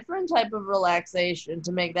like a different type of relaxation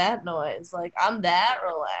to make that noise. Like, I'm that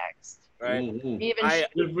relaxed. Right. Mm-hmm. Even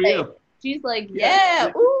Good for you. she's like,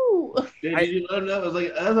 yeah, ooh. Did you let her know? I was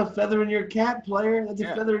like, that's a feather in your cap, player. That's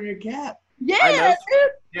a feather in your cap. Yeah, dude.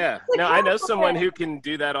 Yeah. No, I know someone who can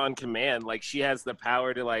do that on command. Like, she has the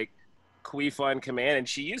power to, like, queef on command. And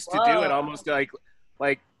she used to do it almost like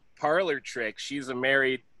parlor tricks. She's a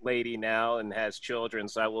married lady now and has children,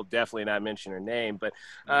 so I will definitely not mention her name. But,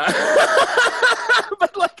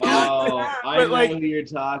 but like, I know who you're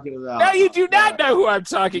talking about. No, you do not know who I'm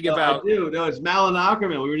talking No, about. I do. No, it's Malin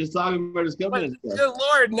Ackerman. We were just talking about his company. Good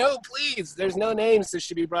Lord, no, please. There's no names that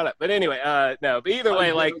should be brought up. But anyway, no. But either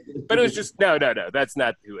way, like, but it was just no. That's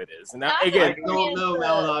not who it is. And again, I don't know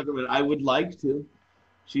Malin Ackerman. I would like to.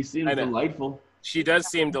 She seems delightful. She does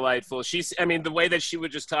seem delightful. I mean, the way that she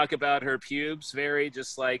would just talk about her pubes, very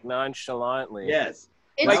just like nonchalantly. Yes.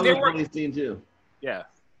 It's That was a funny scene too. Yeah.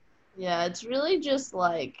 Yeah, it's really just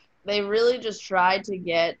like they really just tried to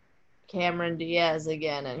get Cameron Diaz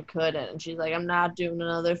again and couldn't. And she's like, I'm not doing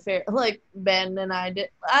another fair. Like Ben and I did.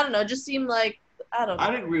 I don't know. It just seemed like I don't know.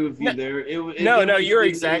 I'd agree with you there. No, you're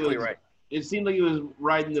exactly right. It seemed like he was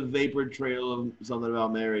riding the vapor trail of something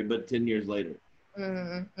about Mary, but 10 years later.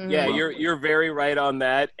 Mm-hmm. Yeah, you're very right on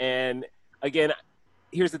that. And again,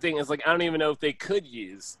 here's the thing: is like I don't even know if they could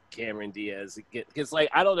use Cameron Diaz because like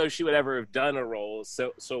I don't know if she would ever have done a role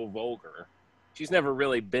so vulgar. She's never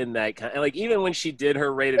really been that kind. Like even when she did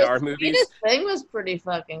her rated R movies, this thing was pretty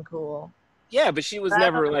fucking cool. Yeah, but she was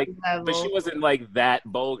never like. But she wasn't like that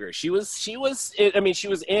vulgar. She was. I mean, she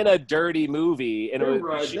was in a dirty movie, and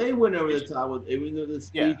they went over the top with even the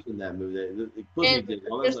speech in that movie.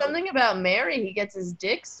 There's something about Mary. He gets his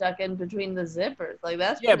dick stuck in between the zippers. Like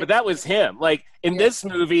that's. Yeah, but that was him. Like in this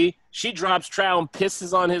movie, she drops trowel and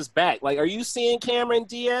pisses on his back. Like, are you seeing Cameron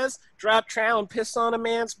Diaz drop trowel and piss on a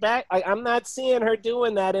man's back? Like, I'm not seeing her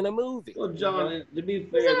doing that in a movie. Well, John, to be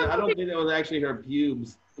fair, I don't think that was actually her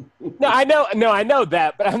pubes. No, I know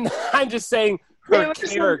that, but I'm just saying her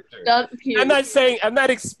character. I'm not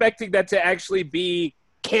expecting that to actually be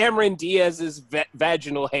Cameron Diaz's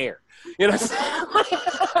vaginal hair. You know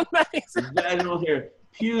what I'm saying? Vaginal hair.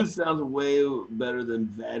 Pubes sounds way better than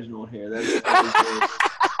vaginal hair.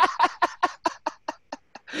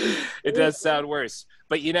 It does sound worse.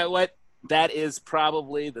 But you know what? That is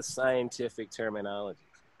probably the scientific terminology.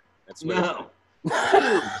 That's what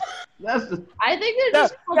I think they're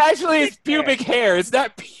just actually it's pubic hair. It's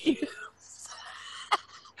not pubes.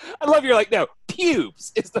 I love you're like, no,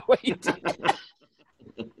 pubes is the way you do it.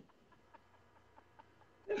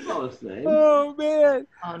 It's all the same. Oh man.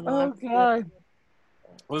 Oh God.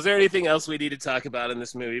 Was there anything else we need to talk about in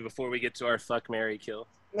this movie before we get to our fuck, marry, kill?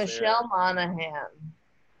 Michelle Monaghan.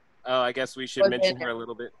 Oh, I guess we should mention her a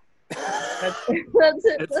little bit.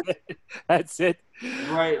 That's it.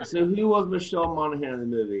 Right. So who was Michelle Monaghan in the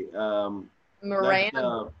movie?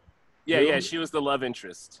 Miranda. Yeah, she was the love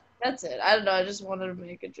interest. That's it. I don't know. I just wanted to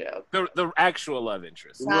make a joke. The actual love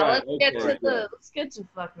interest. Now, let's get to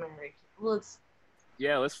fuck, marry. Let's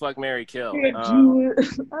fuck, marry, kill. Let's do it.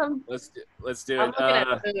 I'm looking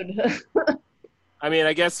at food. I mean,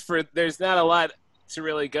 I guess there's not a lot to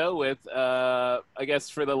really go with. I guess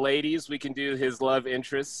for the ladies, we can do his love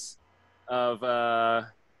interests of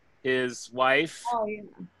his wife,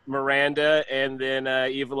 Miranda, and then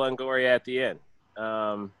Eva Longoria at the end.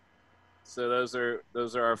 So those are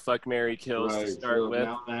our fuck, marry, kills to start with.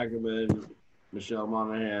 Malin Ackerman, Michelle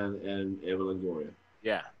Monaghan, and Eva Longoria.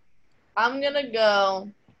 Yeah. I'm gonna go.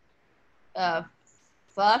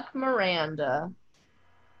 Fuck Miranda.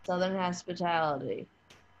 Southern Hospitality.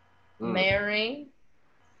 Marry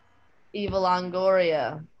Eva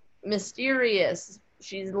Longoria. Mysterious.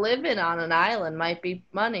 She's living on an island. Might be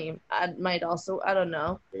money. I don't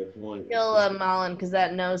know. Kill Malin because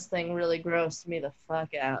that nose thing really grossed me the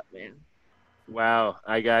fuck out, man. Wow,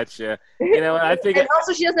 I gotcha. You know, I think. And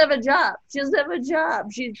also, she doesn't have a job. She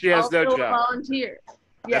has no job. A volunteer.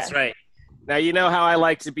 That's right. Now you know how I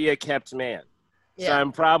like to be a kept man. So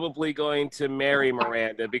I'm probably going to marry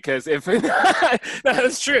Miranda because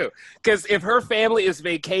that's true. Because if her family is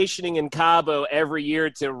vacationing in Cabo every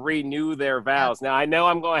year to renew their vows, now I know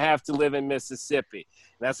I'm going to have to live in Mississippi.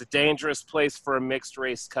 That's a dangerous place for a mixed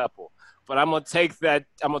race couple. but I'm gonna take that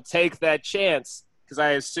chance because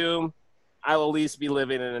I assume I will at least be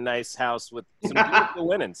living in a nice house with some beautiful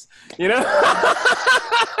linens. You know.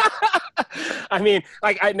 I mean,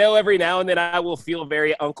 like I know every now and then I will feel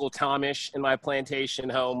very Uncle Tomish in my plantation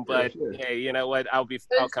home, but hey, you know what? I'll it's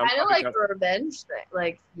kind of like a revenge thing.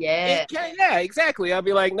 Like, yeah, exactly. I'll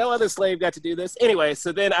be like, no other slave got to do this anyway.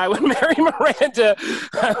 So then I would marry Miranda.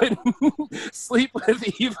 I would sleep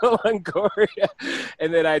with evil Longoria,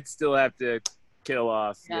 and then I'd still have to kill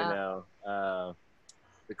off, the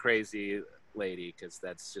crazy lady because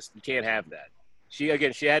that's just you can't have that. She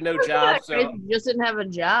had no job, so she just didn't have a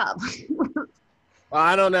job. Well,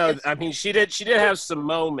 I don't know. I mean, she did have some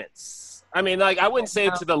moments. I mean, like I wouldn't say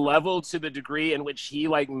to the degree in which he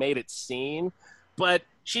like made it seem, but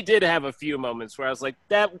she did have a few moments where I was like,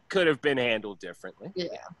 that could have been handled differently. Yeah.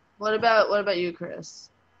 What about you, Chris?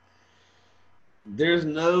 There's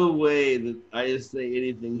no way that I just say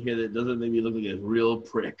anything here that doesn't make me look like a real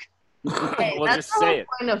prick. Hey, well, that's just say it.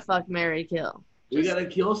 Point of fuck, marry, kill. We gotta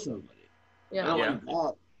kill somebody. Yeah. Like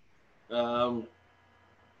that.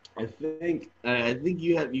 I think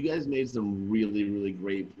you guys made some really, really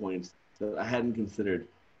great points that I hadn't considered,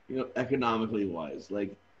 economically wise.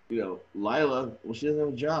 Like, Lila, well, she doesn't have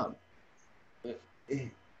a job.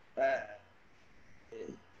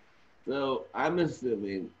 So I'm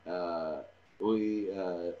assuming I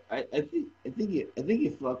think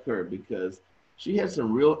you fuck her because she had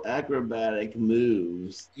some real acrobatic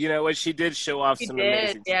moves. You know what? She did show off some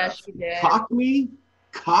amazing stuff. She did. Cock me?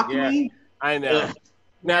 I know.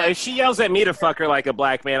 Now, if she yells at me to fuck her like a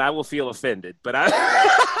black man, I will feel offended. But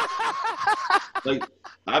like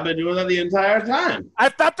I've been doing that the entire time. I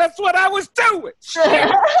thought that's what I was doing.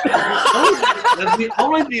 That's the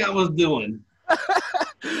only thing I was doing.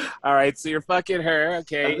 All right, so you're fucking her,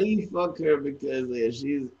 okay? I think you fuck her because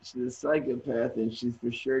she's a psychopath and she's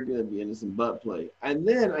for sure gonna be into some butt play. And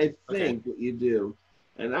then I think what you do,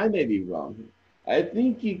 and I may be wrong, I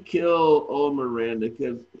think you kill old Miranda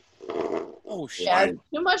because. Oh shit! Yeah,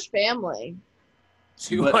 too much family.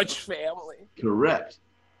 Too much family. Correct.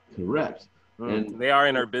 And they are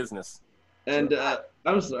in our business. And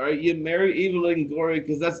I'm sorry, you marry Eva Longoria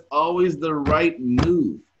because that's always the right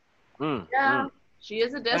move. Yeah, she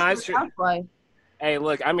is a desperate housewife. Hey,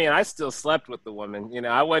 look, I mean, I still slept with the woman.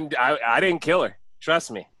 I didn't kill her.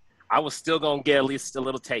 Trust me, I was still gonna get at least a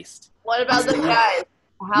little taste. What about the guys?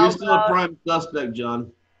 You're still a prime suspect,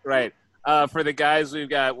 John. Right. For the guys, we've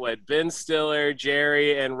got Ben Stiller,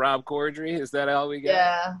 Jerry, and Rob Corddry. Is that all we got?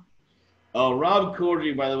 Yeah. Oh, Rob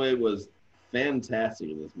Corddry, by the way, was fantastic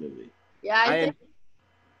in this movie. Yeah,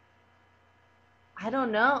 I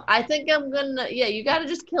don't know. I think I'm gonna. Yeah, you got to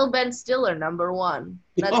just kill Ben Stiller, number one.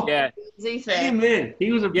 That's an easy thing. Amen.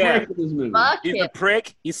 He was a prick in this movie. He's a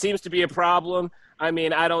prick. He seems to be a problem. I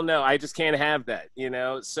mean, I don't know. I just can't have that.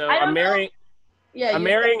 So I'm marrying. Yeah, I'm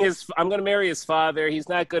going to marry his father. He's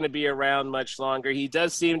not going to be around much longer. He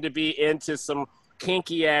does seem to be into some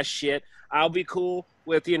kinky ass shit. I'll be cool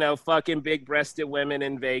with, fucking big-breasted women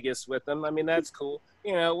in Vegas with him. I mean, that's cool.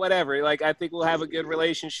 Whatever. Like, I think we'll have a good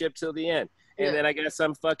relationship till the end. And then I guess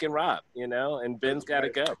I'm fucking Rob, and Ben's got to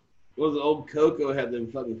go. Well, the old Coco had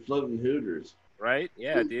them fucking floating Hooters. Right?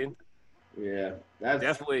 Yeah, dude. Yeah. That's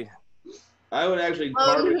definitely. I would actually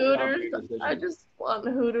floating Hooters. I just want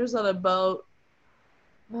Hooters on a boat.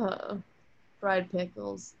 Fried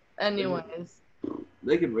pickles. Anyways.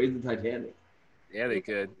 They could raise the Titanic. Yeah, they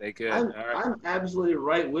could. I'm absolutely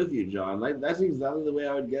right with you, John. Like that's exactly the way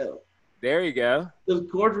I would go. There you go. Because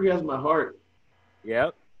Corddry has my heart.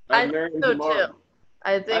 Yep. I think so too.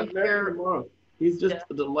 I think tomorrow. He's just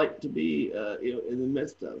a delight to be in the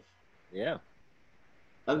midst of. Yeah.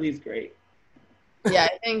 I think he's great. Yeah,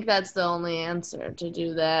 I think that's the only answer to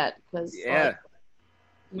do that. Cause,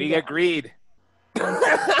 we agreed.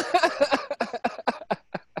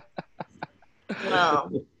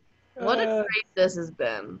 Well, what a treat this has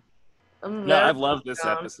been. I've loved this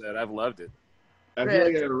episode. I've loved it. I feel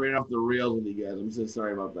like I ran off the rails with you guys. I'm so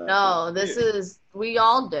sorry about that. No, we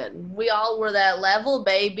all did. We all were that level,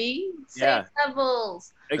 baby. Same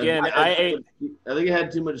levels. Again, I think I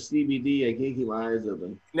had too much CBD. I can't keep my eyes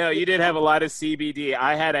open. No, you did have a lot of CBD.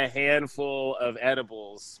 I had a handful of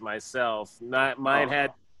edibles myself. Mine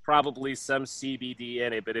had probably some CBD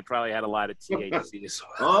in it, but it probably had a lot of THC as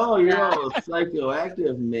well. Oh, you're all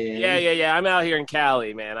psychoactive, man. Yeah. I'm out here in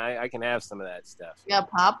Cali, man. I can have some of that stuff. Yeah,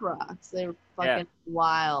 Pop Rocks. They were fucking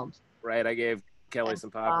wild. Right, I gave Kelly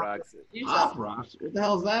some Pop Rocks. Pop Rocks? What the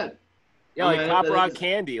hell is that? Yeah, like Pop Rock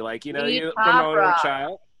candy. Like, you promote a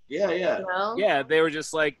child. Yeah. Yeah, they were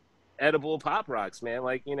just like edible Pop Rocks, man.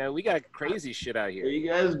 Like, we got crazy shit out here. Are you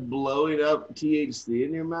guys blowing up THC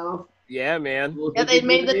in your mouth? Yeah, man. Yeah, they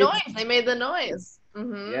made the noise. They made the noise.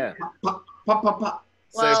 Mm-hmm. Yeah. Pop, pop, pop, pop.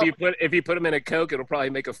 So if you put them in a Coke, it'll probably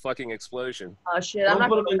make a fucking explosion. Oh shit! I'm not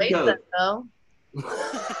Don't gonna put 'em in waste that Coke.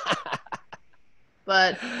 though.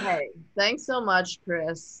 But hey, thanks so much,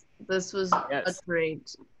 Chris. This was a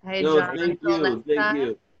treat. Hey, No, John. thank you. Thank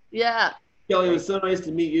you. Yeah. Kelly, it was so nice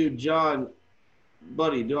to meet you. John,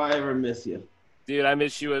 buddy, do I ever miss you? Dude, I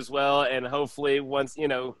miss you as well. And hopefully once,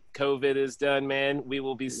 COVID is done, man, we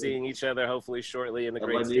will be seeing each other hopefully shortly in the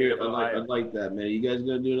great state of Ohio. I'd like that, man. You guys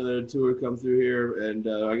gonna do another tour, come through here, and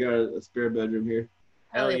I got a spare bedroom here.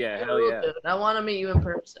 Hell yeah. Dude. I want to meet you in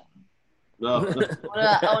person. No.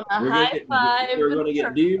 I want a high five. We're gonna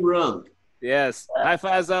get drunk. Yes. High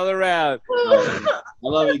fives all around. I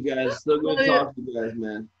love you guys. So good to talk to you guys,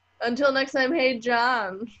 man. Until next time, hey,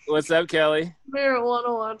 John. What's up, Kelly? We want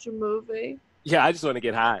to watch a movie. Yeah, I just want to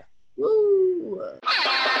get high. Woo.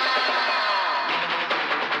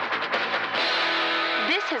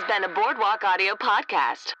 This has been a Boardwalk Audio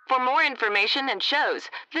podcast. For more information and shows,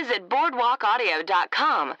 visit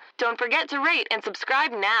boardwalkaudio.com. Don't forget to rate and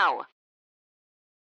subscribe now.